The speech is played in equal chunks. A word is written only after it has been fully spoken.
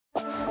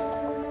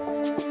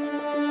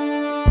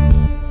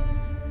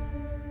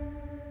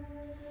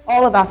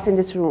all of us in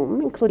this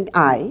room, including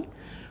I,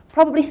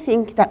 probably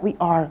think that we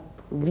are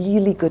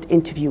really good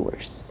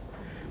interviewers.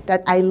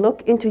 That I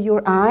look into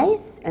your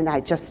eyes and I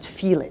just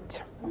feel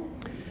it.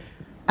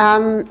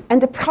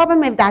 And the problem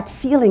with that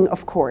feeling,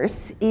 of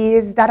course,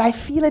 is that I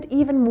feel it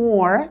even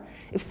more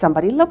if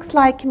somebody looks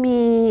like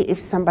me, if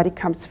somebody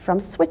comes from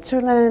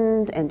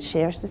Switzerland and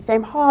shares the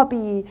same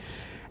hobby,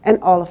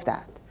 and all of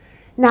that.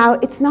 Now,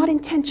 it's not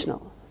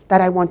intentional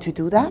that I want to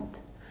do that,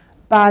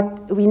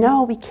 but we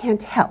know we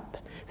can't help.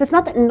 So it's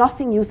not that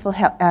nothing useful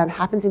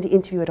happens in the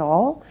interview at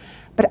all,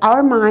 but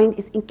our mind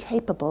is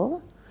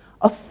incapable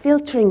of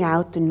filtering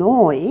out the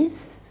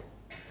noise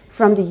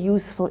from the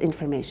useful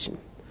information.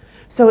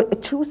 So a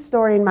true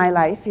story in my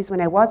life is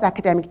when I was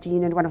academic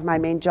dean and one of my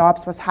main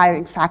jobs was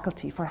hiring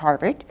faculty for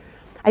Harvard,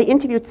 I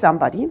interviewed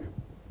somebody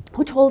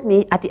who told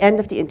me at the end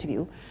of the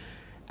interview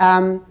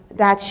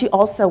that she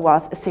also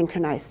was a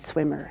synchronized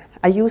swimmer.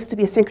 I used to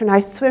be a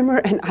synchronized swimmer,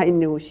 and I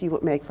knew she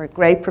would make for a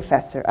great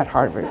professor at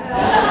Harvard.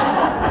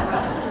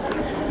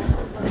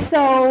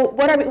 So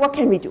what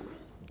can we do?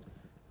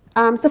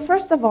 So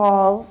first of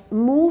all,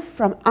 move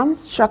from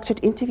unstructured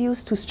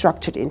interviews to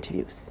structured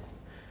interviews.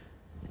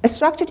 A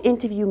structured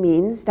interview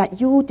means that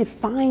you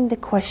define the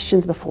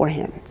questions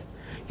beforehand.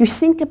 You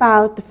think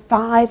about the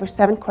 5 or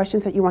 7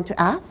 questions that you want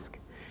to ask,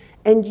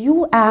 and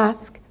you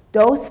ask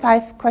those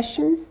 5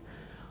 questions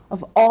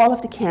of all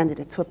of the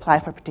candidates who apply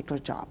for a particular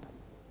job.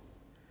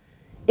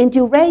 And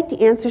you rate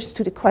the answers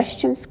to the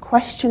questions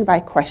question by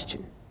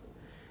question.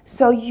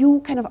 So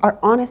you kind of are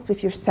honest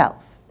with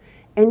yourself,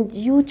 and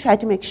you try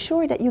to make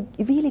sure that you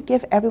really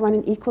give everyone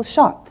an equal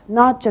shot,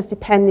 not just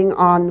depending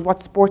on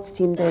what sports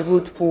team they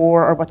root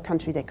for or what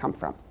country they come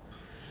from.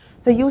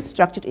 So use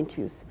structured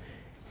interviews.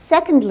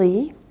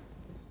 Secondly,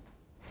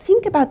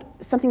 think about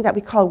something that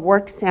we call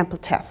work sample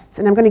tests.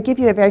 And I'm going to give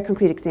you a very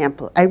concrete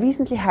example. I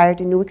recently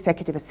hired a new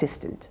executive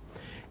assistant.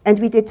 And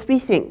we did 3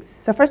 things.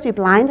 So first, we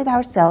blinded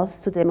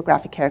ourselves to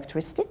demographic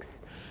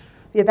characteristics.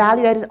 We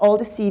evaluated all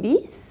the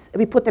CVs. And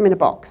we put them in a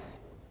box.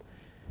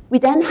 We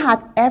then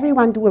had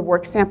everyone do a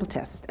work sample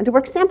test. And the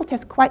work sample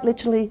test quite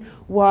literally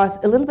was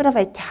a little bit of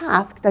a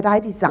task that I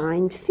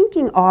designed,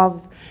 thinking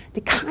of the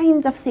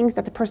kinds of things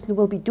that the person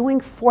will be doing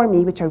for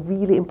me, which are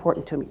really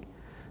important to me.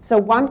 So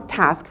one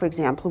task, for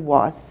example,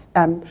 was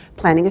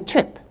planning a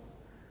trip.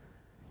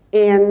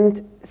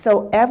 And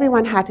so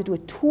everyone had to do a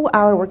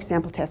 2-hour work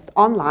sample test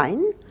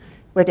online,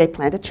 where they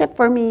planned a trip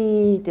for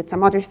me, did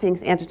some other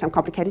things, answered some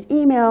complicated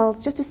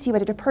emails, just to see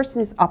whether the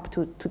person is up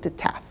to the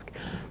task.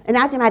 And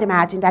as you might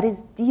imagine, that is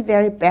the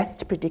very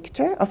best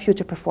predictor of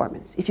future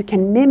performance, if you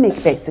can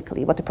mimic,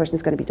 basically, what the person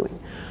is going to be doing.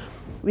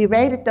 We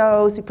rated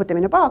those, we put them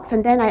in a box,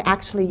 and then I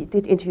actually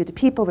did interview the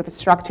people with a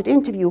structured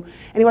interview.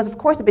 And it was, of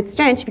course, a bit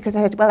strange, because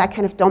I said, well, I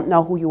kind of don't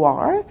know who you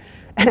are,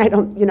 and I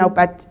don't,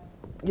 but,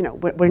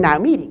 we're now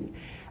meeting.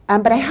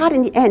 But I had,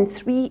 in the end,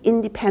 3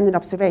 independent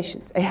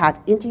observations. I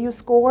had interview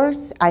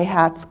scores, I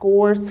had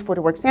scores for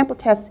the work sample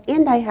test,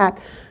 and I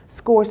had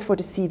scores for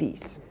the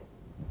CVs.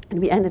 And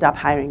we ended up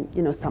hiring,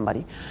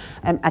 somebody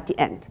at the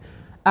end.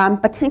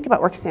 But think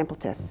about work sample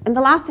tests. And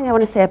the last thing I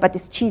want to say about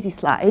this cheesy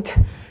slide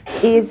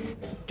is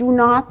do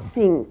not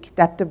think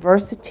that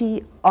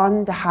diversity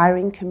on the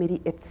hiring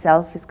committee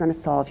itself is going to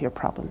solve your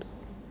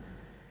problems.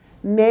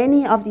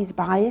 Many of these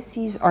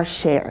biases are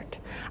shared.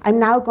 I'm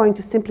now going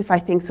to simplify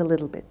things a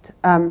little bit.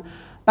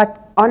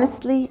 But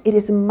honestly, it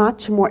is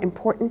much more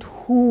important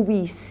who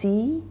we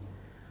see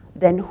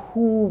than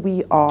who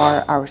we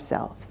are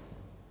ourselves.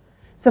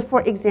 So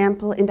for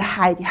example, in the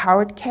Heidi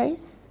Howard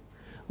case,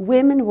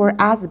 women were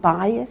as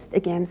biased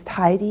against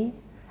Heidi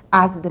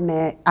as the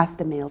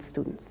male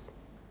students.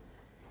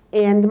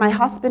 And my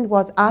husband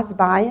was as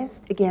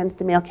biased against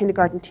the male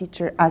kindergarten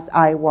teacher as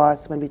I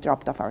was when we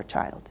dropped off our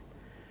child.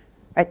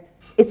 Right?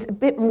 It's a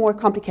bit more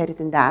complicated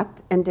than that,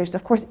 and there's,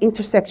 of course,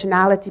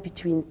 intersectionality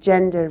between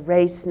gender,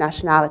 race,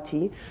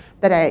 nationality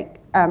that I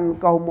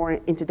go more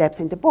into depth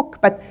in the book.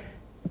 But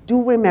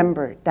do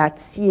remember that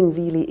seeing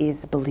really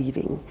is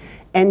believing.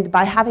 And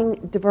by having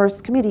a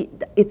diverse committee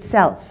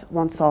itself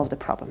won't solve the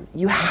problem.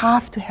 You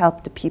have to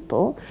help the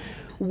people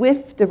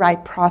with the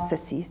right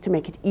processes to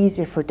make it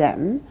easier for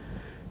them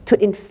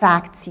to, in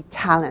fact, see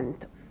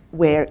talent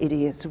where it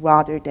is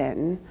rather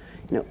than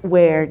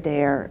where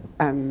their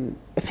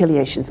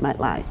affiliations might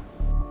lie.